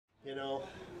You know,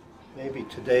 maybe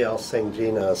today I'll sing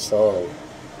Gina a song.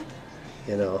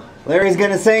 You know. Larry's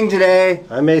gonna sing today.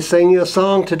 I may sing you a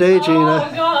song today, Gina.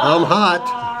 Oh, God. I'm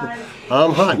hot.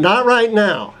 I'm hot. Not right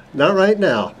now. Not right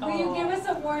now. Will you give us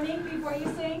a warning before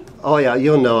you sing? Oh yeah,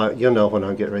 you'll know it. You'll know when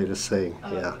I get ready to sing.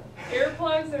 Oh. Yeah.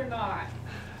 Earplugs or not?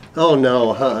 Oh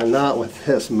no, not with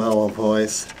this mellow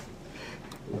voice.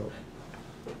 No.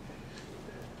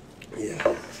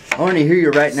 Yeah. I want to hear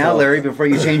you right now, Larry, before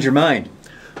you change your mind.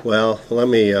 Well, let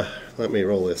me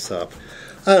roll this up.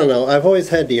 I don't know. I've always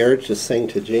had the urge to sing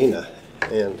to Gina,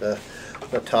 and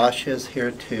Natasha's here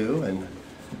too, and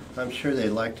I'm sure they'd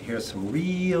like to hear some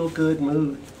real good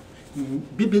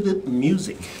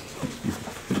music.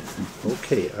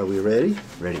 Okay, are we ready?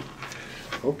 Ready.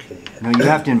 Okay. No, you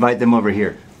have to invite them over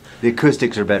here. The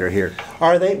acoustics are better here.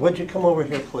 Are they? Would you come over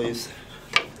here, please?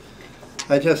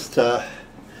 I just,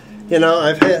 you know,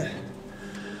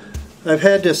 I've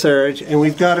had this urge, and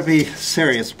we've got to be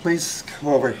serious. Please come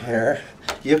over here.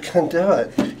 You can do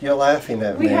it. You're laughing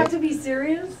at me. We have to be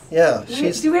serious? Yeah.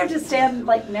 Do we have to stand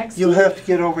like next to you? You have to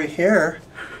get over here,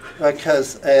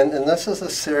 because, and this is a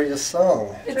serious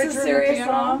song. It's a serious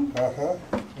song? Uh-huh.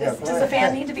 Yeah, Does the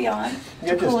fan need to be on?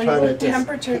 You're just trying to...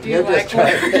 temperature do you like?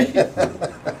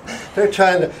 They're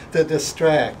trying to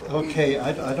distract. Okay,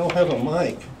 I don't have a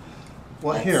mic.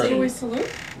 What, here? Do we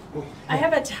salute? I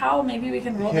have a towel. Maybe we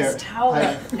can roll Here, this towel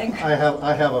up.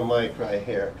 I have a mic right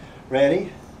here.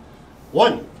 Ready?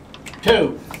 1,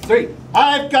 2, 3.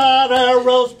 I've got a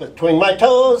rose between my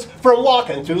toes from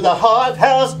walking through the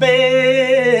hothouse,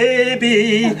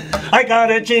 baby. I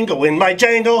got a jingle in my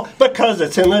jangle because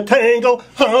it's in the tangle,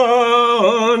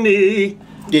 honey.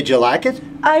 Did you like it?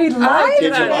 I like it.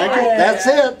 Did you like it? That's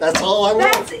it. That's all I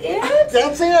want. That's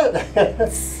it?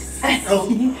 That's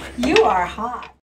it. You are hot.